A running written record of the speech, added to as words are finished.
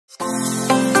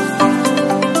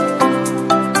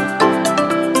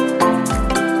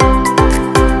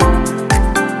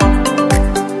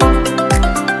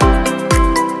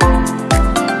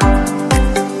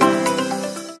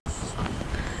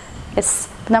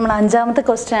നമ്മൾ അഞ്ചാമത്തെ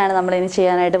ക്വസ്റ്റ്യൻ ആണ് നമ്മൾ ഇനി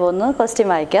ചെയ്യാനായിട്ട് പോകുന്നത്. ക്വസ്റ്റ്യൻ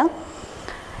വായിക്കാം.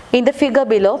 In the figure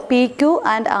below, PQ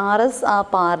and RS are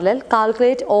parallel.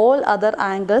 Calculate all other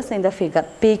angles in the figure.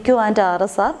 PQ and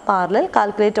RS are parallel.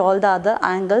 Calculate all the other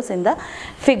angles in the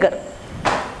figure.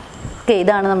 Okay,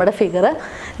 ഇതാണ് നമ്മുടെ figure.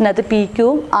 ഇതിനകത്ത് P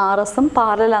ക്യൂവും R എസും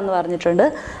പാരലലാന്ന് പറഞ്ഞിട്ടുണ്ട്.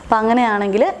 അപ്പം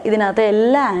അങ്ങനെയാണെങ്കിൽ ഇതിനകത്ത്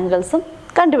എല്ലാ ആംഗിൾസും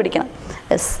കണ്ടുപിടിക്കണം.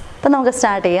 യെസ്, അപ്പം നമുക്ക്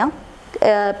സ്റ്റാർട്ട് ചെയ്യാം.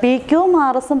 പി ക്യൂവും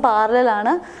ആർ എസും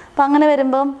പാരലലാണ്. അപ്പം അങ്ങനെ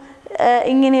വരുമ്പം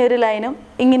ഇങ്ങനെയൊരു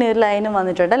ലൈനും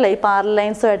വന്നിട്ടുണ്ട് അല്ലേ, ഈ പാരലൽ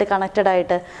ലൈൻസുമായിട്ട് കണക്റ്റഡ്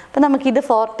ആയിട്ട്. അപ്പം നമുക്കിത്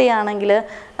 40 ആണെങ്കിൽ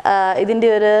ഇതിൻ്റെ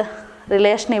ഒരു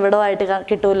റിലേഷൻ ഇവിടമായിട്ട്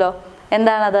കിട്ടുമല്ലോ.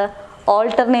 എന്താണത്?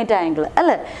 ഓൾട്ടർനേറ്റ് ആംഗിൾ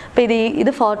അല്ലേ. അപ്പം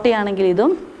ഇത് 40 ആണെങ്കിൽ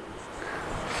ഇതും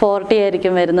 40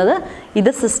 ആയിരിക്കും വരുന്നത്.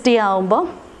 ഇത് 60 ആവുമ്പോൾ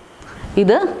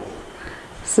ഇത്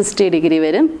 60 ഡിഗ്രി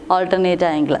വരും, ഓൾട്ടർനേറ്റ്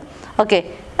ആംഗിൾ. ഓക്കെ,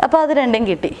 അപ്പോൾ അത് രണ്ടും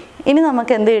കിട്ടി. ഇനി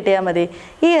നമുക്ക് എന്ത് കിട്ടിയാൽ മതി?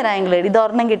 ഈ ഒരു ആംഗിൾ. ഇത്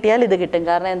ഒരെണ്ണം കിട്ടിയാൽ ഇത് കിട്ടും,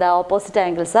 കാരണം എന്താ? Opposite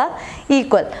angles are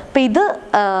equal. അപ്പോൾ ഇത്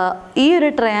ഈ ഒരു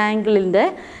ട്രയാംഗിളിൻ്റെ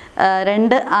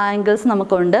രണ്ട് ആംഗിൾസ്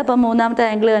നമുക്കുണ്ട്. അപ്പം മൂന്നാമത്തെ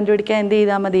ആംഗിൾ കണ്ടുപിടിക്കാൻ എന്ത്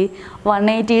ചെയ്താൽ മതി?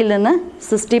 180യിൽ നിന്ന്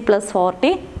 60 +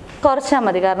 40 കുറച്ചാൽ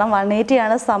മതി, കാരണം 180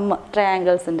 ആണ് സം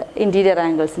ട്രയാംഗിൾസിൻ്റെ ഇൻറ്റീരിയർ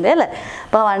ആംഗിൾസിൻ്റെ അല്ലേ.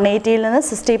 അപ്പോൾ 180യിൽ നിന്ന്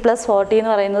 60 + 40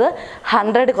 എന്ന് പറയുന്നത്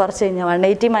 100 കുറച്ച് കഴിഞ്ഞാൽ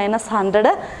 180 -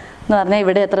 100 എന്ന് പറഞ്ഞാൽ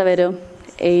ഇവിടെ എത്ര വരും?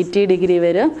 80 ഡിഗ്രി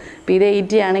വരും. അപ്പോൾ ഇത്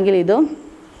 80 ആണെങ്കിൽ ഇതും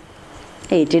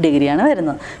 80 ഡിഗ്രിയാണ്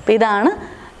വരുന്നത്. അപ്പോൾ ഇതാണ്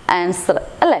ആൻസർ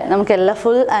അല്ലേ. നമുക്ക് എല്ലാ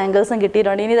ഫുൾ ആംഗിൾസും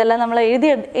കിട്ടിയിട്ടുണ്ട്. ഇനി ഇതെല്ലാം നമ്മൾ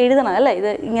എഴുതണം അല്ലേ. ഇത്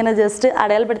ഇങ്ങനെ ജസ്റ്റ്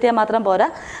അടയാളപ്പെടുത്തിയാൽ മാത്രം പോരാ,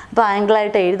 അപ്പോൾ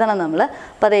ആംഗിളായിട്ട് എഴുതണം നമ്മൾ.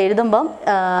 അപ്പോൾ അത് എഴുതുമ്പം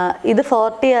ഇത്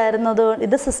 40 ആയിരുന്നത്,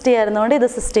 ഇത് 60 ആയിരുന്നതുകൊണ്ട് ഇത്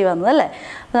 60 വന്നത് അല്ലേ.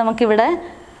 അപ്പോൾ നമുക്കിവിടെ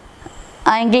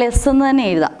ആംഗിൾ എസ് എന്ന് തന്നെ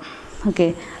എഴുതാം. Okay,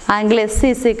 angle S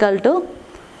is equal to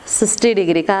 60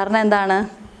 degree. കാരണം എന്താണ്?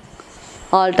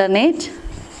 Alternate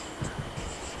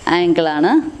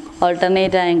ആംഗിളാണ്,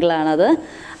 alternate ആംഗിളാണത്.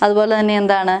 അതുപോലെ തന്നെ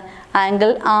എന്താണ്? Angle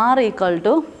R equal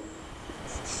to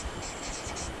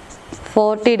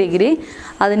 40 degree.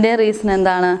 അതിൻ്റെ റീസൺ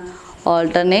എന്താണ്?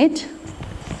 Alternate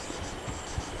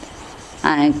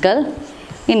angle.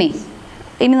 ഇനി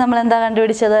നമ്മൾ എന്താ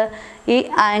കണ്ടുപിടിച്ചത്? ഈ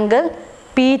ആംഗിൾ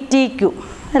പി ടി ക്യു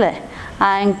അല്ലേ.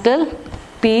 Angle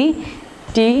P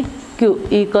T Q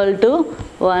equal to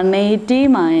 180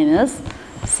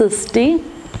 - 60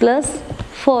 +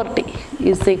 40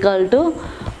 is equal to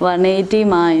 180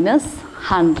 -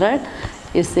 100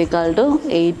 is equal to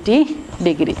 80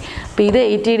 degree. അപ്പോൾ ഇത്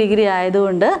 80 ഡിഗ്രി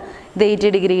ആയതുകൊണ്ട് ഇത് 80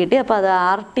 ഡിഗ്രി കിട്ടി. അപ്പോൾ അത്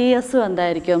ആർ ടി എസും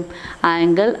എന്തായിരിക്കും?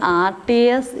 Angle R T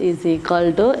S is equal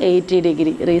to 80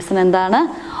 degree. Reason എന്താണ്?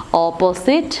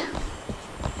 Opposite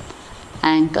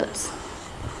angles,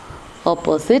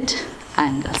 opposite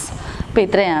angles. അപ്പോൾ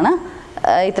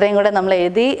ഇത്രയും കൂടെ നമ്മൾ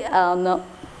എഴുതി ഒന്ന്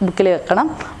ബുക്കിൽ വെക്കണം.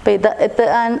 അപ്പോൾ ഇത്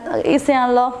ഈസി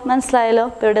ആണല്ലോ, മനസ്സിലായല്ലോ.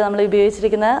 ഇപ്പോൾ ഇവിടെ നമ്മൾ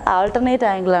ഉപയോഗിച്ചിരിക്കുന്നത് ആൾട്ടർനേറ്റ്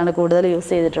ആംഗിളാണ് കൂടുതൽ യൂസ്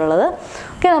ചെയ്തിട്ടുള്ളത്.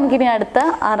 ഓക്കെ, നമുക്കിനി അടുത്ത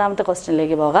 6ാമത്തെ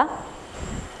ക്വസ്റ്റ്യനിലേക്ക് പോകാം.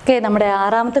 ഓക്കെ, നമ്മുടെ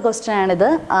 6ാമത്തെ ക്വസ്റ്റ്യൻ ആണിത്.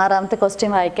 6ാമത്തെ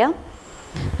ക്വസ്റ്റ്യൻ വായിക്കാം.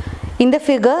 In the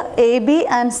figure AB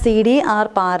and CD are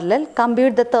parallel.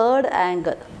 Compute the third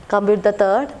angle. Compute the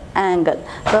third angle.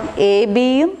 അപ്പം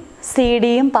ABയും CD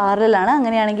യും പാരലലാണ്.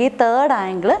 അങ്ങനെയാണെങ്കിൽ തേർഡ്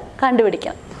ആംഗിൾ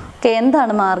കണ്ടുപിടിക്കണം. ഓക്കെ,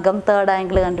 എന്താണ് മാർഗം തേർഡ്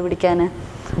ആംഗിൾ കണ്ടുപിടിക്കാൻ?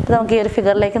 അപ്പോൾ നമുക്ക് ഈ ഒരു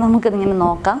ഫിഗറിലേക്ക് നമുക്കിതിങ്ങനെ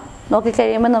നോക്കാം.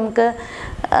 നോക്കിക്കഴിയുമ്പോൾ നമുക്ക്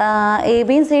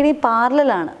ABയും CDയും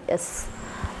പാരലലാണ്. യെസ്,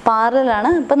 പാരലലാണ്.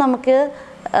 ഇപ്പം നമുക്ക്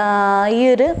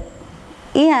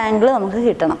ഈ ആംഗിൾ നമുക്ക്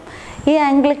കിട്ടണം. ഈ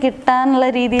ആംഗിൾ കിട്ടാനുള്ള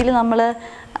രീതിയിൽ നമ്മൾ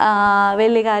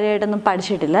വലിയ കാര്യമായിട്ടൊന്നും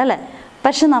പഠിച്ചിട്ടില്ല അല്ലേ.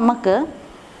 പക്ഷെ നമുക്ക്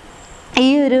ഈ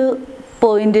ഒരു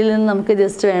പോയിന്റിൽ നിന്ന് നമുക്ക്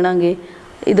ജസ്റ്റ് വേണമെങ്കിൽ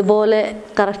ഇതുപോലെ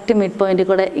കറക്റ്റ് മിഡ് പോയിന്റിൽ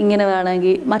കൂടെ ഇങ്ങനെ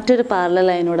വേണമെങ്കിൽ മറ്റൊരു പാരലൽ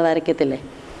ലൈനൂടെ വരയ്ക്കത്തില്ലേ?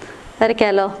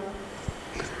 വരയ്ക്കാമല്ലോ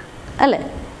അല്ലേ.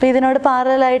 അപ്പോൾ ഇതിനോട്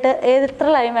പാരലായിട്ട് എത്ര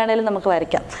ലൈൻ വേണേലും നമുക്ക്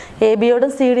വരയ്ക്കാം. ABയോടും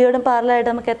CDയോടും പാരലായിട്ട്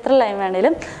നമുക്ക് എത്ര ലൈൻ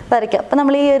വേണേലും വരയ്ക്കാം. അപ്പോൾ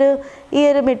നമ്മൾ ഈ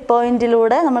ഒരു മിഡ്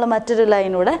പോയിന്റിലൂടെ നമ്മൾ മറ്റൊരു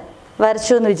ലൈനൂടെ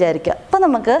വരച്ചു എന്ന് വിചാരിക്കുക. അപ്പോൾ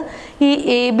നമുക്ക് ഈ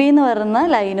AB എന്ന് പറയുന്ന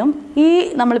ലൈനും ഈ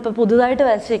നമ്മളിപ്പോൾ പുതുതായിട്ട്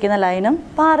വരച്ചിരിക്കുന്ന ലൈനും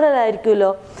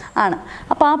പാരലായിരിക്കുമല്ലോ. ആണ്.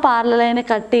 അപ്പോൾ ആ പാരലൽ ലൈനെ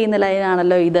കട്ട് ചെയ്യുന്ന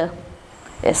ലൈനാണല്ലോ ഇത്.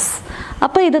 യെസ്,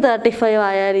 അപ്പോൾ ഇത് 35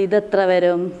 ആയാൽ ഇത് എത്ര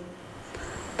വരും?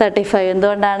 35.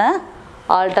 എന്തുകൊണ്ടാണ്?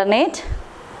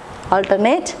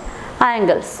 Alternate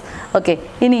angles. ഓക്കെ,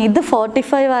 ഇനി ഇത്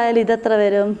 45 ആയാൽ ഇത് എത്ര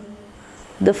വരും?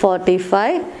 ഇത്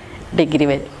 45 ഡിഗ്രി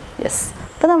വരും. യെസ്,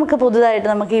 അപ്പോൾ നമുക്ക് പുതുതായിട്ട്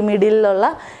നമുക്ക് ഈ മിഡിലുള്ള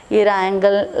ഈ ഒരു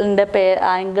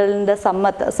ആംഗിളിൻ്റെ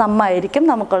സമ്മായിരിക്കും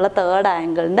നമുക്കുള്ള തേർഡ്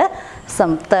ആംഗിളിൻ്റെ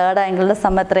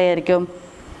സം എത്രയായിരിക്കും?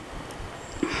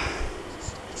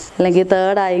 അല്ലെങ്കിൽ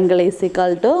third angle is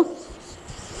equal to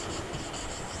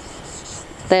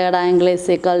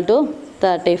 35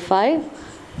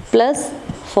 +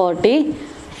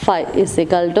 45 is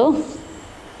equal to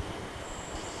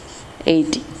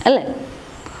 80 അല്ലേ.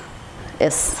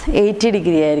 യെസ്, 80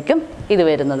 ഡിഗ്രി ആയിരിക്കും. ഇത്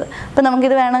വരുന്നത്. അപ്പോൾ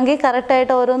നമുക്കിത് വേണമെങ്കിൽ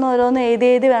കറക്റ്റായിട്ട് ഓരോന്ന്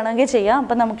എഴുതി വേണമെങ്കിൽ ചെയ്യാം.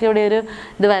 അപ്പം നമുക്കിവിടെ ഒരു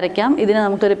ഇത് വരയ്ക്കാം. ഇതിന്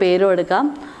നമുക്കൊരു പേര് കൊടുക്കാം.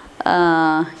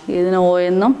 ഇതിന് O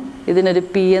എന്നും ഇതിനൊരു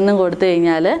P എന്നും കൊടുത്തു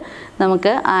കഴിഞ്ഞാൽ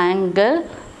നമുക്ക് ആംഗിൾ,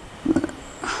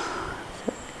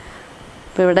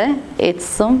 ഇപ്പോൾ ഇവിടെ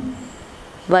എക്സും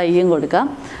വൈയും കൊടുക്കാം.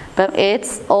 ഇപ്പം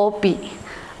HOP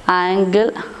ആംഗിൾ.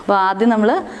 അപ്പോൾ ആദ്യം നമ്മൾ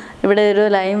ഇവിടെ ഒരു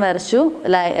ലൈൻ വരച്ചു,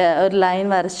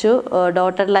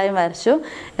 ഡോട്ടഡ് ലൈൻ വരച്ചു.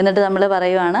 എന്നിട്ട് നമ്മൾ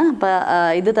പറയുവാണ് അപ്പോൾ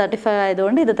ഇത് 35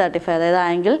 ആയതുകൊണ്ട് ഇത് 35, അതായത്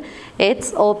angle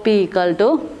HOP equal to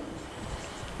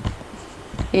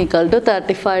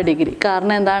 35 degree.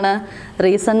 കാരണം എന്താണ്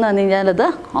റീസൺ എന്ന് പറഞ്ഞു കഴിഞ്ഞാൽ ഇത്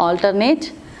ഓൾട്ടർനേറ്റ്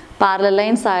പാരലൽ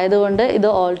ലൈൻസ് ആയതുകൊണ്ട് ഇത്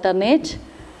ഓൾട്ടർനേറ്റ്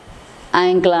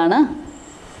ആംഗിളാണ്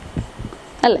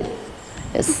അല്ലേ?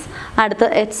 യെസ്. അടുത്ത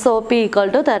HOP ഈക്വൽ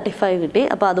ടു 35 കിട്ടി.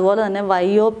 അപ്പോൾ അതുപോലെ തന്നെ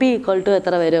YOP ഈക്വൽ ടു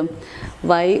എത്ര വരും?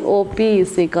 YOP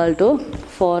ഈസ് ഈക്വൽ ടു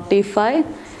 45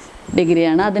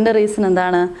 ഡിഗ്രിയാണ്. അതിൻ്റെ റീസൺ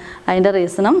എന്താണ്? അതിൻ്റെ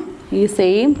റീസണും ഈ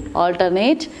സെയിം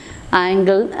ഓൾട്ടർനേറ്റ്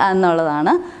ആംഗിൾ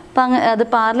എന്നുള്ളതാണ്. അപ്പം അത്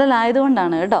പാരലൽ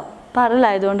ആയതുകൊണ്ടാണ് കേട്ടോ, പാരലൽ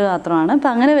ആയതുകൊണ്ട് മാത്രമാണ്. അപ്പം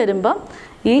അങ്ങനെ വരുമ്പം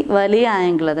ഈ വലിയ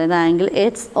ആംഗിൾ, അതായത് angle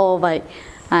HOY,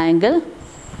 angle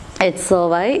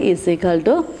HOY is equal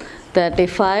to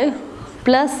 35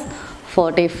 plus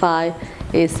 45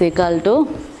 is equal to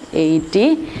 80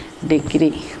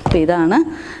 degree. അപ്പോൾ ഇതാണ്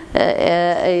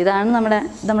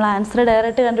നമ്മൾ ആൻസർ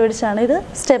ഡയറക്റ്റ് കണ്ടുപിടിച്ചാണ്. ഇത്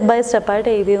സ്റ്റെപ്പ് ബൈ സ്റ്റെപ്പായിട്ട്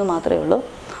എഴുതിയെന്ന് മാത്രമേ ഉള്ളൂ.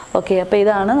 ഓക്കെ, അപ്പോൾ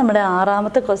ഇതാണ് നമ്മുടെ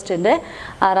ആറാമത്തെ ക്വസ്റ്റ്യൻ്റെ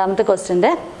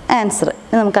ആൻസർ.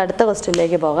 ഇനി നമുക്ക് അടുത്ത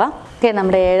ക്വസ്റ്റ്യനിലേക്ക് പോകാം. ഓക്കെ,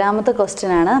 നമ്മുടെ ഏഴാമത്തെ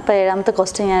ക്വസ്റ്റ്യൻ ആണ്. അപ്പോൾ ഏഴാമത്തെ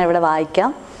ക്വസ്റ്റ്യൻ ഞാൻ ഇവിടെ വായിക്കാം.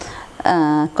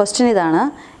 ക്വസ്റ്റ്യൻ ഇതാണ്: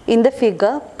 in the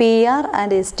figure PR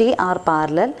and ST are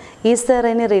parallel. Is there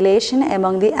any relation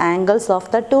among the angles of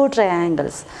the two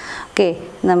triangles? Okay,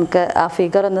 നമുക്ക് ആ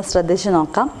ഫിഗർ ഒന്ന് ശ്രദ്ധിച്ച്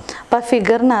നോക്കാം. അപ്പോൾ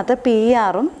ഫിഗറിനകത്ത്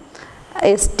PRഉം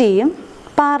STയും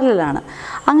പാരലലാണ്.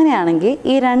 അങ്ങനെയാണെങ്കിൽ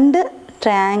ഈ രണ്ട്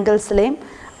ട്രയാങ്കിൾസിലെയും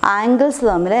ആംഗിൾസ്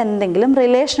തമ്മിൽ എന്തെങ്കിലും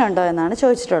റിലേഷൻ ഉണ്ടോ എന്നാണ്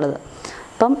ചോദിച്ചിട്ടുള്ളത്.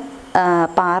 അപ്പം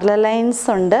പാരലൽ ലൈൻസ്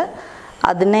ഉണ്ട്,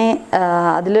 അതിൽ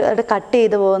കട്ട്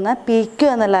ചെയ്ത് പോകുന്ന PQ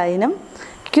എന്ന ലൈനും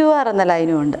QR എന്ന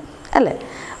ലൈനും ഉണ്ട് അല്ലേ?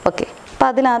 ഓക്കെ, അപ്പം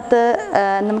അതിനകത്ത്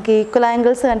നമുക്ക് ഈക്വൽ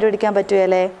ആംഗിൾസ് കണ്ടുപിടിക്കാൻ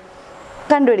പറ്റുമല്ലേ?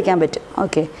 കണ്ടുപിടിക്കാൻ പറ്റും.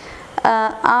 ഓക്കെ,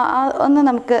 ഒന്ന്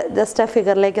നമുക്ക് ജസ്റ്റ് ആ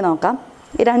ഫിഗറിലേക്ക് നോക്കാം.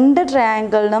 ഈ രണ്ട്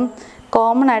ട്രയാങ്കിളിനും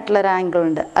കോമൺ ആയിട്ടുള്ളൊരു ആംഗിൾ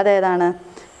ഉണ്ട്, അതേതാണ്?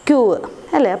 Q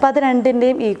അല്ലേ? അപ്പോൾ അത്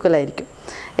രണ്ടിൻ്റെയും ഈക്വൽ ആയിരിക്കും.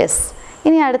 യെസ്.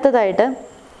 ഇനി അടുത്തതായിട്ട്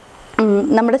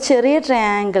നമ്മുടെ ചെറിയ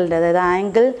ട്രയാങ്കിളിൻ്റെ, അതായത്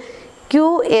angle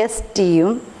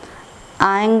QSTയും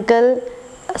angle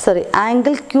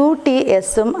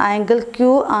QTSും angle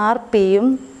QRPയും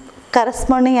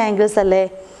corresponding angles അല്ലേ?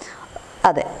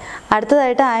 അതെ.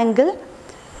 അടുത്തതായിട്ട് ആംഗിൾ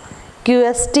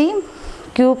QSTയും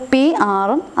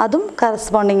QPRും അതും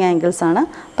കറസ്പോണ്ടിങ് ആംഗിൾസ് ആണ്.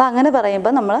 അപ്പോൾ അങ്ങനെ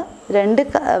പറയുമ്പോൾ നമ്മൾ രണ്ട്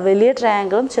വലിയ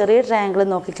ട്രയാങ്കിളും ചെറിയ ട്രയാങ്കിളും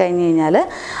നോക്കിക്കഴിഞ്ഞ് കഴിഞ്ഞാൽ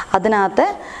അതിനകത്ത്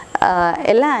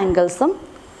എല്ലാ ആംഗിൾസും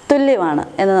തുല്യമാണ്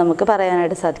എന്ന് നമുക്ക്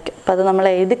പറയാനായിട്ട് സാധിക്കും. അപ്പോൾ അത് നമ്മൾ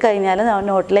എഴുതി കഴിഞ്ഞാൽ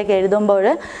നോട്ടിലേക്ക് എഴുതുമ്പോൾ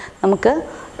നമുക്ക്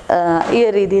ഈ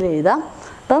ഒരു രീതിയിൽ എഴുതാം.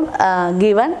 അപ്പം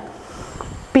given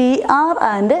PR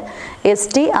and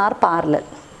ST are parallel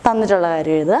തന്നിട്ടുള്ള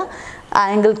കാര്യം എഴുതുക.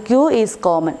 Angle Q is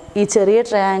common. ഈ ചെറിയ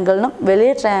ട്രയാങ്കിളിനും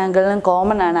വലിയ ട്രയാങ്കിളിനും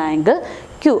കോമൺ ആണ് ആംഗിൾ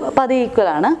Q. അപ്പോൾ അത് ഈക്വൽ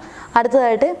ആണ്.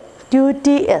 അടുത്തതായിട്ട്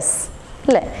QTS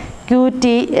അല്ലേ?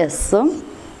 QTSും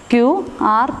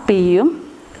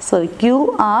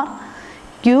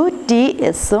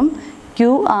QTSും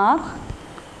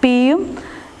QRPയും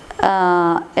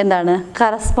എന്താണ്?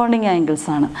 കറസ്പോണ്ടിങ് ആംഗിൾസ്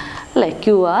ആണ് അല്ലേ?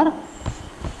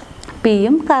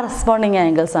 QRPയും കറസ്പോണ്ടിങ്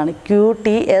ആംഗിൾസ് ആണ്.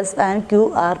 QTS and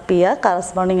QRP R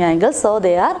corresponding angles, so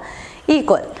they are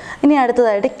equal. ഇനി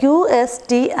അടുത്തതായിട്ട്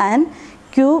QST and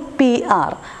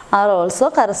QPR are also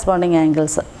corresponding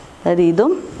angles. അതായത്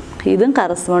ഇതും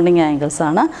കറസ്പോണ്ടിങ് ആംഗിൾസ്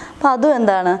ആണ്. അപ്പോൾ അതും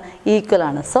എന്താണ്? ഈക്വൽ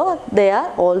ആണ്. So they are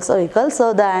also equal. So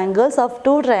the angles of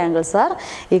two triangles are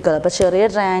equal. അപ്പോൾ ചെറിയ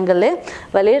ട്രയാങ്കിളിലെയും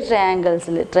വലിയ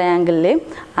ട്രയാങ്കിളിലെയും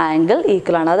ആംഗിൾ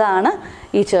ഈക്വൽ ആണ്. അതാണ്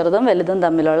ഈ ചെറുതും വലുതും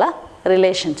തമ്മിലുള്ള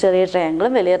റിലേഷൻ, ചെറിയ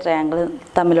ട്രയാങ്കിളും വലിയ ട്രയാങ്കിളും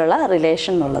തമ്മിലുള്ള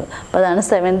റിലേഷൻ എന്നുള്ളത്. അപ്പോൾ അതാണ്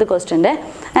 7th ക്വസ്റ്റ്യൻ്റെ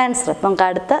ആൻസർ. അപ്പം നമുക്ക്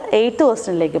അടുത്ത 8th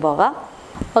ക്വസ്റ്റ്യനിലേക്ക് പോകാം.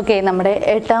 ഓക്കെ, നമ്മുടെ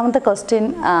എട്ടാമത്തെ ക്വസ്റ്റ്യൻ,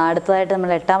 അടുത്തതായിട്ട്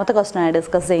നമ്മൾ എട്ടാമത്തെ ക്വസ്റ്റ്യനാണ്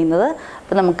ഡിസ്കസ് ചെയ്യുന്നത്.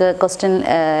 അപ്പോൾ നമുക്ക് ക്വസ്റ്റ്യൻ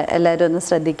എല്ലാവരും ഒന്ന്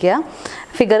ശ്രദ്ധിക്കുക.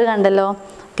 ഫിഗർ കണ്ടല്ലോ.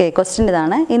 ഓക്കെ, ക്വസ്റ്റ്യൻ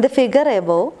ഇതാണ്: in the figure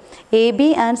above AB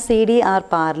and CD are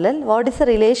parallel. What is the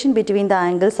relation between the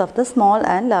angles of the small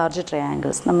and large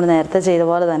triangles? നമ്മൾ നേരത്തെ ചെയ്ത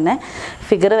പോലെ തന്നെ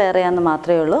ഫിഗർ വേറെയാണെന്ന്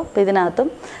മാത്രമേ ഉള്ളൂ. അപ്പോൾ ഇതിനകത്തും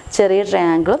ചെറിയ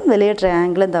ട്രയാങ്കിളും വലിയ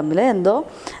ട്രയാങ്കിളും തമ്മിൽ എന്തോ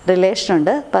റിലേഷൻ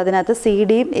ഉണ്ട്. അപ്പോൾ അതിനകത്ത്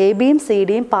ABയും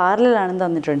CDയും പാരലലാണെന്ന്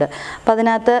തന്നിട്ടുണ്ട്. അപ്പോൾ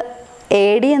അതിനകത്ത്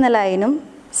AD എന്ന ലൈനും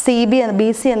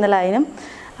BC എന്ന ലൈനും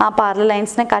ആ പാരലൽ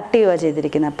ലൈൻസിനെ കട്ട് ചെയ്യുക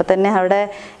ചെയ്തിരിക്കുന്നത്. അപ്പോൾ തന്നെ അവിടെ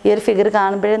ഈ ഒരു ഫിഗർ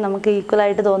കാണുമ്പോഴേ നമുക്ക്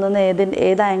ഈക്വലായിട്ട് തോന്നുന്ന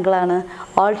ഏത് ആംഗിളാണ്?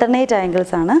 ഓൾട്ടർനേറ്റ്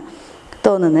ആംഗിൾസ് ആണ്.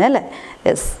 തോന്നുന്നത് അല്ലേ?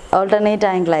 യെസ്, ഓൾട്ടർനേറ്റ്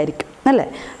ആംഗിൾ ആയിരിക്കും അല്ലേ?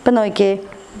 ഇപ്പം നോക്കിയേ,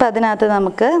 ഇപ്പം അതിനകത്ത്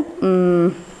നമുക്ക്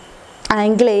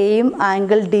ആംഗിൾ എയും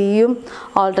ആംഗിൾ ഡിയും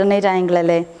ഓൾട്ടർനേറ്റ് ആംഗിൾ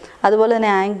അല്ലേ? അതുപോലെ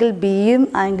തന്നെ ആംഗിൾ ബിയും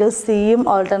ആംഗിൾ സിയും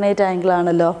ഓൾട്ടർനേറ്റ് ആംഗിൾ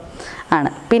ആണല്ലോ, ആണ്.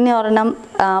 പിന്നെ ഒരെണ്ണം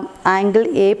angle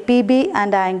A P B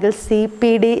and angle C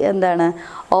P D എന്താണ്?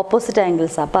 Opposite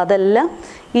angles. അപ്പോൾ അതെല്ലാം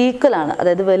ഈക്വൽ ആണ്.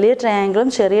 അതായത് വലിയ ട്രയാങ്കിളും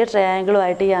ചെറിയ ട്രയാങ്കിളും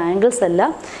ആയിട്ട് ഈ ആംഗിൾസ്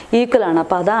എല്ലാം ഈക്വൽ ആണ്.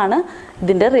 അപ്പോൾ അതാണ്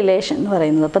ഇതിൻ്റെ റിലേഷൻ എന്ന്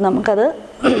പറയുന്നത്. അപ്പോൾ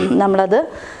നമ്മളത്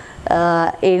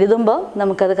എഴുതുമ്പോൾ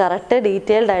നമുക്കത് കറക്റ്റ്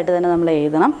ഡീറ്റെയിൽഡ് ആയിട്ട് തന്നെ നമ്മൾ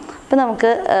എഴുതണം. അപ്പോൾ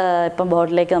നമുക്ക് ഇപ്പം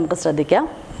ബോർഡിലേക്ക് നമുക്ക് ശ്രദ്ധിക്കാം.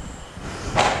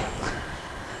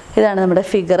 ഇതാണ് നമ്മുടെ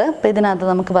ഫിഗർ. അപ്പോൾ ഇതിനകത്ത്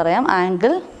നമുക്ക് പറയാം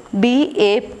ആംഗിൾ ബി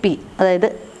എ പി, അതായത്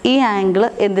ഈ ആംഗിൾ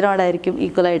എന്തിനോടായിരിക്കും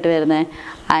ഈക്വലായിട്ട് വരുന്നത്?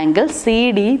 ആംഗിൾ സി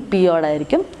ഡി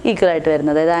പിയോടായിരിക്കും ഈക്വലായിട്ട്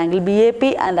വരുന്നത്. അതായത് angle B A P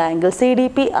and angle C D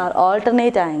P R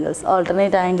alternate angles.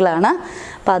 Alternate ആംഗിളാണ്.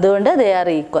 അപ്പോൾ അതുകൊണ്ട് ദേ ആർ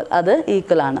ഈക്വൽ, അത്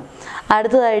ഈക്വൽ ആണ്.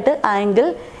 അടുത്തതായിട്ട് ആംഗിൾ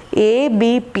എ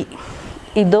ബി പി,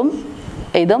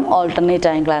 ഇതും alternate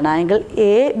ആംഗിളാണ്. Angle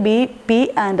A B P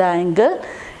and angle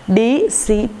D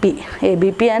C P, A B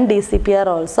P and D C P are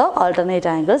also alternate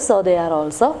angles, so they are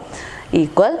also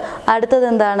equal. അടുത്തത്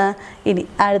എന്താണ്? ഇനി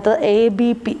അടുത്തത് A B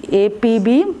P, A P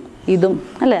ബിയും ഇതും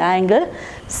അല്ലേ? Angle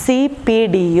C P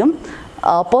ഡിയും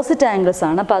opposite angles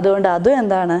ആണ്. അപ്പോൾ അതുകൊണ്ട് അതും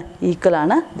എന്താണ്? ഈക്വൽ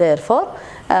ആണ്. ദെയർഫോർ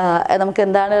നമുക്ക്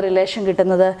എന്താണ് റിലേഷൻ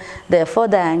കിട്ടുന്നത്? Therefore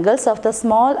the angles of the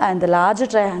small and the large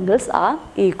triangles are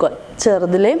equal.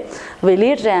 ചെറുതിലെയും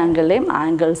വലിയ ട്രയാങ്കിളിലെയും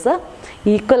ആംഗിൾസ്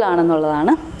ഈക്വൽ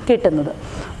ആണെന്നുള്ളതാണ് കിട്ടുന്നത്.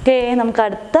 ഓക്കെ, നമുക്ക്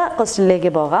അടുത്ത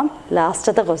ക്വസ്റ്റ്യനിലേക്ക് പോകാം.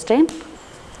 ലാസ്റ്റത്തെ ക്വസ്റ്റ്യൻ.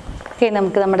 ഓക്കെ,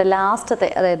 നമുക്ക് നമ്മുടെ ലാസ്റ്റത്തെ,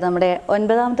 അതായത് നമ്മുടെ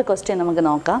 9ാമത്തെ ക്വസ്റ്റ്യൻ നമുക്ക്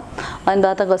നോക്കാം.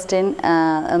 9ാമത്തെ ക്വസ്റ്റ്യൻ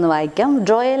ഒന്ന് വായിക്കാം.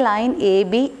 Draw A line A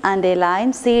B and A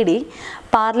line C D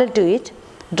parallel to it.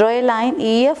 Draw a line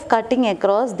EF cutting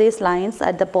across these lines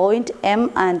at the point M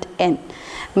and N.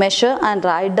 Measure and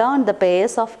write down the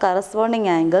pairs of corresponding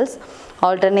angles,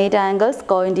 alternate angles,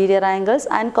 co-interior angles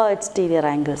and co-exterior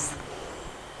angles.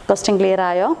 Question clear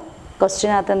ആയോ?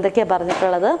 ക്വസ്റ്റ്യനകത്ത് എന്തൊക്കെയാണ്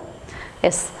പറഞ്ഞിട്ടുള്ളത്?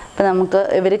 Yes, അപ്പോൾ നമുക്ക്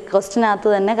ഇവർ ക്വസ്റ്റ്യനകത്ത്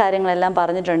തന്നെ കാര്യങ്ങളെല്ലാം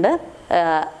പറഞ്ഞിട്ടുണ്ട്.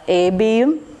 A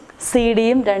ബിയും സി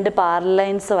ഡിയും 2 പാരലൽ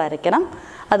ലൈൻസ് വരയ്ക്കണം.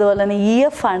 അതുപോലെ തന്നെ ഇ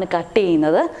എഫ് ആണ് കട്ട്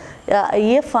ചെയ്യുന്നത്. ഇ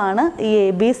എഫ് ആണ് ഈ എ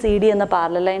ബി സി ഡി എന്ന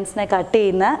പാരലൽ ലൈൻസിനെ കട്ട്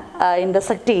ചെയ്യുന്ന,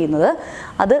 ഇൻ്റർസെക്റ്റ് ചെയ്യുന്നത്.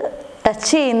 അത് ടച്ച്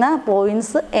ചെയ്യുന്ന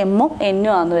പോയിൻറ്റ്സ് എമ്മും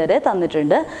എന്നും ആണെന്ന് വരെ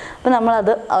തന്നിട്ടുണ്ട്. അപ്പോൾ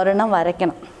നമ്മളത് ഒരെണ്ണം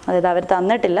വരയ്ക്കണം. അതായത് അവർ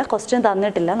തന്നിട്ടില്ല, ക്വസ്റ്റ്യൻ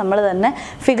തന്നിട്ടില്ല, നമ്മൾ തന്നെ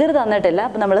ഫിഗർ തന്നിട്ടില്ല.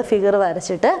 അപ്പോൾ നമ്മൾ ഫിഗർ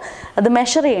വരച്ചിട്ട് അത്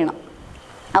മെഷർ ചെയ്യണം.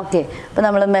 ഓക്കെ, അപ്പോൾ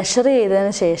നമ്മൾ മെഷർ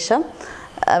ചെയ്തതിന് ശേഷം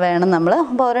വേണം നമ്മൾ.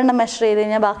 അപ്പോൾ ഒരെണ്ണം മെഷർ ചെയ്ത്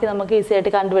കഴിഞ്ഞാൽ ബാക്കി നമുക്ക് ഈസി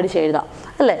ആയിട്ട് കണ്ടുപിടിച്ച് എഴുതാം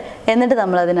അല്ലേ? എന്നിട്ട്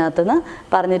നമ്മൾ അതിനകത്തുനിന്ന്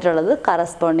പറഞ്ഞിട്ടുള്ളത്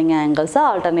corresponding angles,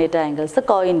 alternate angles,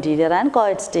 co interior and co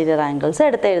exterior angles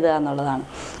എടുത്ത് എഴുതുക എന്നുള്ളതാണ്.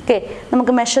 ഓക്കെ,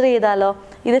 നമുക്ക് മെഷർ ചെയ്താലോ?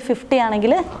 ഇത് 50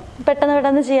 ആണെങ്കിൽ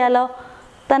പെട്ടെന്ന് ചെയ്യാലോ.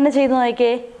 തന്നെ ചെയ്ത്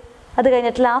നോക്കിയേ. അത്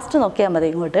കഴിഞ്ഞിട്ട് ലാസ്റ്റ് നോക്കിയാൽ മതി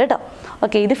ഇങ്ങോട്ട് കേട്ടോ.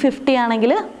 ഓക്കെ, ഇത് 50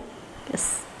 ആണെങ്കിൽ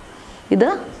യെസ്, ഇത്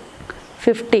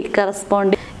 50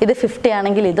 കറസ്പോണ്ടിങ്, ഇത് 50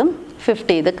 ആണെങ്കിൽ ഇതും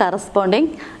 50, ഇത് കറസ്പോണ്ടിങ്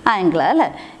ആംഗിൾ അല്ലേ?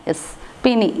 യെസ്.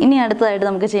 പിന്നെ ഇനി അടുത്തതായിട്ട്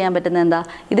നമുക്ക് ചെയ്യാൻ പറ്റുന്നത് എന്താ?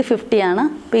 ഇത് 50 ആണ്,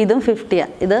 അപ്പോൾ ഇതും 50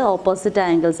 ആണ്. ഇത് ഓപ്പോസിറ്റ്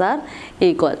ആംഗിൾസ് ആർ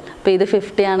ഈക്വൽ. അപ്പോൾ ഇത്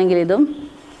 50 ആണെങ്കിൽ ഇതും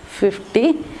 50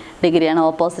 ഡിഗ്രിയാണ്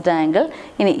ഓപ്പോസിറ്റ് ആംഗിൾ.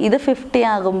 ഇനി ഇത് 50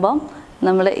 ആകുമ്പം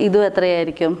നമ്മൾ ഇതും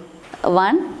എത്രയായിരിക്കും?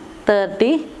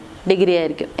 130 ഡിഗ്രി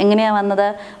ആയിരിക്കും. എങ്ങനെയാണ് വന്നത്?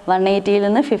 180ൽ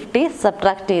നിന്ന് 50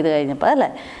 സബ്ട്രാക്ട് ചെയ്ത് കഴിഞ്ഞപ്പോൾ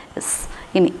അല്ലേ? യെസ്.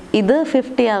 ഇനി ഇത്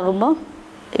 50 ആകുമ്പം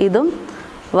ഇതും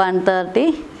 130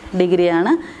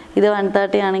 ഡിഗ്രിയാണ്. ഇത്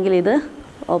 130 ആണെങ്കിൽ ഇത്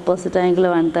ഓപ്പോസിറ്റ് ആംഗിൾ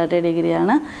 130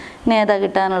 ഡിഗ്രിയാണ്. ഇനി ഏതാ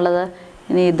കിട്ടാനുള്ളത്?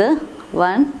 ഇനി ഇത്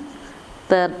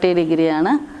 130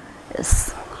 ഡിഗ്രിയാണ്. യെസ്.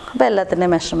 അപ്പോൾ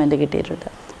എല്ലാത്തിൻ്റെയും മെഷർമെൻറ്റ് കിട്ടിയിട്ടുണ്ട്.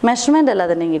 മെഷർമെൻറ്റ്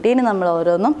എല്ലാത്തിൻ്റെയും കിട്ടി. ഇനി നമ്മൾ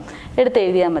ഓരോന്നും എടുത്ത്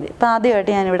എഴുതിയാൽ മതി. അപ്പോൾ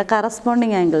ആദ്യമായിട്ട് ഞാനിവിടെ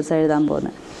കറസ്പോണ്ടിങ് ആംഗിൾസ് എഴുതാൻ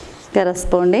പോകുന്നത്.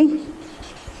 Corresponding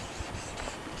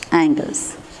angles.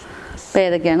 അപ്പോൾ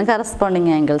ഏതൊക്കെയാണ്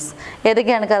കറസ്പോണ്ടിങ് ആംഗിൾസ്?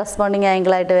 ഏതൊക്കെയാണ് കറസ്പോണ്ടിങ്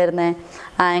ആംഗിളായിട്ട് വരുന്നത്?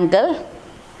 Angle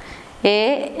A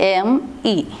M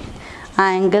E,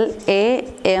 angle A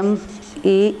M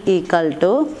E equal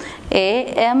to A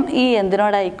M E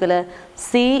എന്തിനോടാ equal?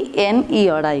 C N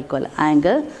ഇയോടാ equal.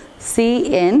 Angle C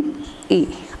N E.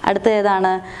 അടുത്ത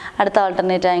ഏതാണ്? അടുത്ത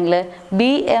alternate angle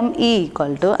B M E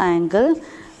equal to angle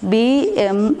B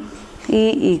M E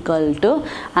equal to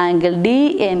angle D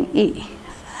N E,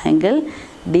 angle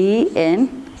D N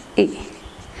E.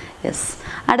 Yes.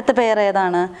 അടുത്ത pair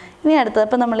ഏതാണ്? ഇനി അടുത്തത്,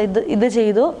 അപ്പോൾ നമ്മൾ ഇത്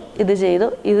ചെയ്തു, ഇതും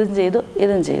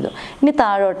ചെയ്തു. ഇനി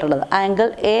താഴോട്ടുള്ളത് angle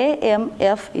A M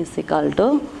F is equal to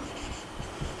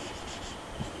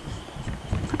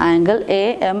angle A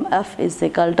M F is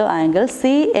equal to angle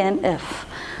C N F,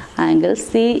 angle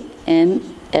C N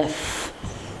F.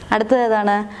 അടുത്തത്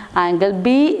ഏതാണ്? Angle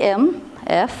B M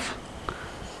F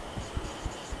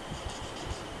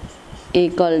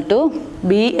equal to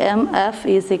BMF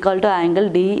is equal to angle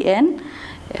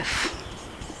DNF.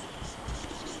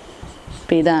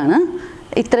 അപ്പോൾ ഇതാണ്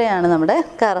ഇത്രയാണ് നമ്മുടെ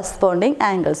corresponding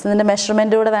angles. ഇതിൻ്റെ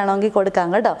measurement കൂടെ വേണമെങ്കിൽ കൊടുക്കാം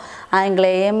കേട്ടോ. Angle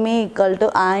AME equal to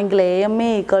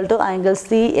angle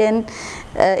CNE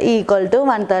equal to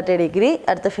 130 degree,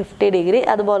 അടുത്ത 50 ഡിഗ്രി,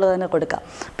 അതുപോലെ തന്നെ കൊടുക്കാം.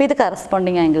 അപ്പോൾ ഇത്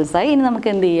കറസ്പോണ്ടിങ് ആംഗിൾസായി. ഇനി നമുക്ക്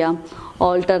എന്ത് ചെയ്യാം?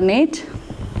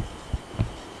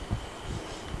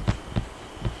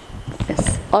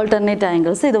 ഓൾട്ടർനേറ്റ്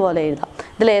ആംഗിൾസ് ഇതുപോലെ എഴുതാം.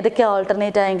 ഇതിൽ ഏതൊക്കെയാണ്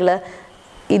ഓൾട്ടർനേറ്റ് ആംഗിൾ?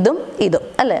 ഇതും ഇതും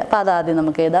അല്ലേ? അപ്പോൾ അതാദ്യം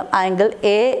നമുക്ക് എഴുതാം. Angle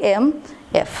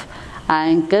AMF,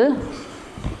 angle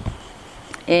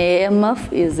AMF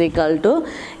is equal to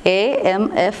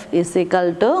AMF is equal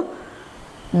to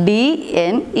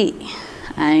DNE,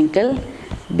 angle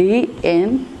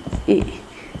DNE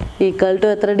equal to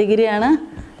എത്ര ഡിഗ്രിയാണ്?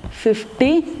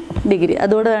 50 ഡിഗ്രി.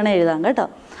 അതുകൂടെ വേണം എഴുതാം കേട്ടോ.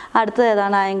 അടുത്തത്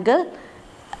ഏതാണ്? ആംഗിൾ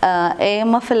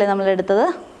AMF അല്ലേ നമ്മളെടുത്തത്?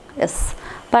 യെസ്.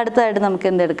 അപ്പം അടുത്തതായിട്ട് നമുക്ക്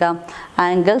എന്തെടുക്കാം?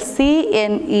 Angle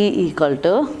CNE equal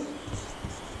to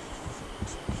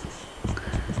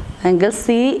angle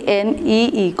CNE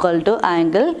equal to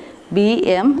angle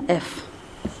BMF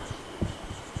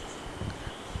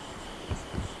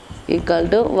equal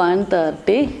to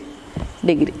 130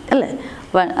 degree അല്ലേ?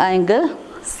 Angle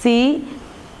CNE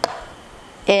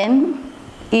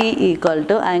equal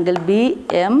to angle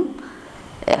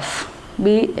BMF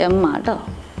ആട്ടോ.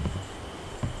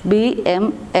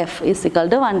 BMF is equal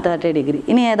to 130 degree.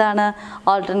 ഇനി ഏതാണ്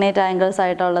ഓൾട്ടർനേറ്റ് ആംഗിൾസ്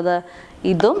ആയിട്ടുള്ളത്?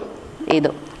 ഇതും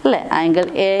ഇതും അല്ലേ? Angle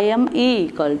AME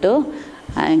equal to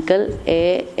angle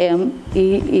AME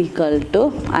equal to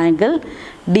angle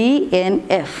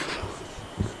DNF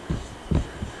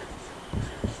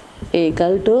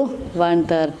equal to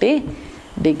 130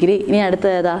 degree. ഇനി അടുത്ത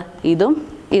ഏതാ? ഇതും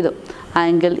ഇതും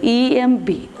angle EMB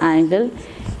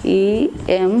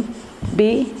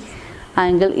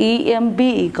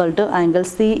equal to angle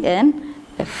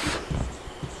CNF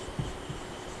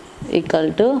equal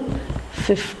to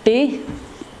 50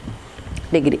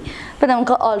 degree. അപ്പോൾ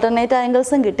നമുക്ക് ഓൾട്ടർനേറ്റ്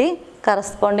ആംഗിൾസും കിട്ടി,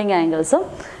 കറസ്പോണ്ടിങ് ആംഗിൾസും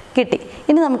കിട്ടി.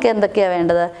 ഇനി നമുക്ക് എന്തൊക്കെയാണ്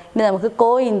വേണ്ടത്? ഇനി നമുക്ക്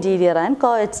co interior and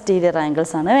co exterior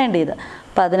angles ആണ് വേണ്ടത്.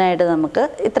 അപ്പോൾ അതിനായിട്ട് നമുക്ക്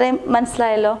ഇത്രയും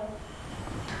മനസ്സിലായല്ലോ.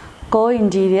 കോ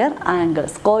ഇൻറ്റീരിയർ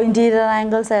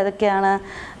ആംഗിൾസ് ഏതൊക്കെയാണ്?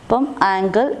 അപ്പം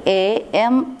angle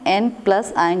AMN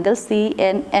plus angle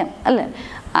CNM അല്ലേ?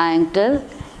 Angle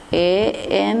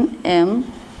ANM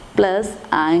plus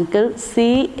angle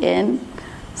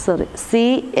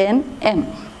CNM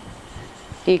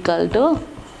equal to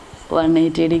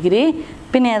 180 degree.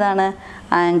 പിന്നെ ഏതാണ്?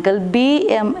 Angle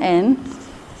BMN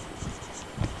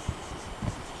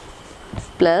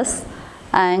plus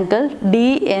angle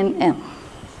DNM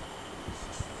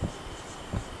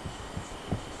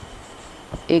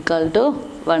equal to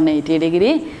 180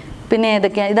 degree. പിന്നെ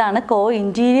ഏതൊക്കെയാണ്? ഇതാണ് കോ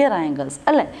ഇൻറ്റീരിയർ ആംഗിൾസ്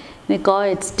അല്ലേ? ഇനി കോ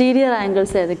എക്സ്റ്റീരിയർ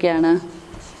ആംഗിൾസ് ഏതൊക്കെയാണ്?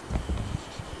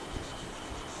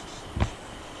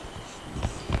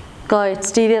 കോ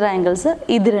എക്സ്റ്റീരിയർ ആംഗിൾസ്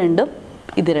ഇത് രണ്ടും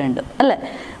അല്ലേ?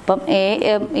 അപ്പം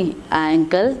AME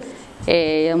angle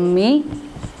AME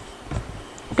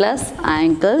plus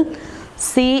angle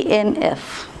CNF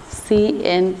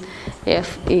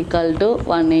equal to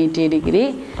 180 degree.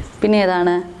 പിന്നെ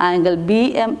ഏതാണ്? Angle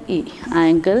BME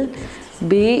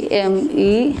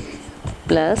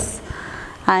plus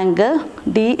angle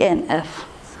DNF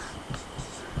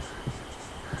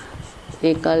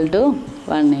equal to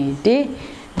 180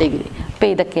 degree. അപ്പോൾ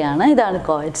ഇതാണ്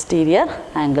കോ എക്സ്റ്റീരിയർ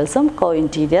ആംഗിൾസും കോ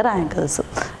ഇൻറ്റീരിയർ ആംഗിൾസും.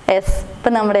 യെസ്.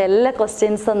 ഇപ്പം നമ്മുടെ എല്ലാ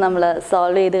ക്വസ്റ്റ്യൻസും നമ്മൾ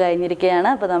സോൾവ് ചെയ്ത് കഴിഞ്ഞിരിക്കുകയാണ്.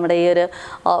 അപ്പോൾ നമ്മുടെ ഈ ഒരു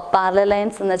പാരലൽ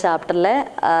ലൈൻസ് എന്ന ചാപ്റ്ററിലെ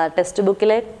ടെക്സ്റ്റ്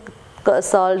ബുക്കിലെ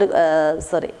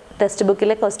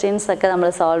ക്വസ്റ്റ്യൻസ് ഒക്കെ നമ്മൾ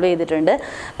സോൾവ് ചെയ്തിട്ടുണ്ട്.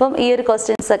 അപ്പം ഈ ഒരു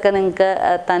ക്വസ്റ്റ്യൻസ് ഒക്കെ നിങ്ങൾക്ക്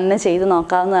തന്നെ ചെയ്ത്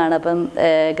നോക്കാവുന്നതാണ്. അപ്പം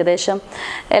ഏകദേശം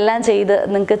എല്ലാം ചെയ്ത്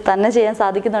നിങ്ങൾക്ക് തന്നെ ചെയ്യാൻ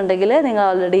സാധിക്കുന്നുണ്ടെങ്കിൽ നിങ്ങൾ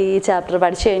ഓൾറെഡി ഈ ചാപ്റ്റർ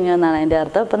പഠിച്ചു കഴിഞ്ഞു എന്നാണ് അതിൻ്റെ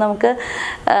അർത്ഥം. അപ്പം നമുക്ക്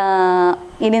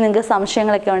ഇനി നിങ്ങൾക്ക്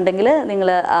സംശയങ്ങളൊക്കെ ഉണ്ടെങ്കിൽ നിങ്ങൾ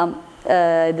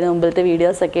ഇതിന് മുമ്പിലത്തെ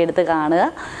വീഡിയോസൊക്കെ എടുത്ത് കാണുക.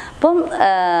 അപ്പം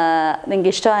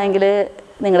നിങ്ങൾക്ക് ഇഷ്ടമായെങ്കിൽ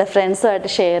നിങ്ങളുടെ ഫ്രണ്ട്സുമായിട്ട്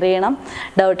ഷെയർ ചെയ്യണം.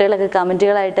 ഡൗട്ടുകളൊക്കെ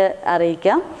കമൻറ്റുകളായിട്ട്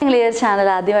അറിയിക്കാം. നിങ്ങൾ ഈ ഒരു ചാനൽ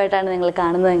ആദ്യമായിട്ടാണ് നിങ്ങൾ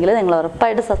കാണുന്നതെങ്കിൽ നിങ്ങൾ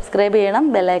ഉറപ്പായിട്ട് സബ്സ്ക്രൈബ് ചെയ്യണം,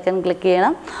 ബെൽ ഐക്കൺ ക്ലിക്ക്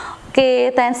ചെയ്യണം. Okay,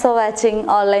 thanks for watching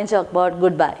online chalk board.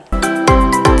 Good bye.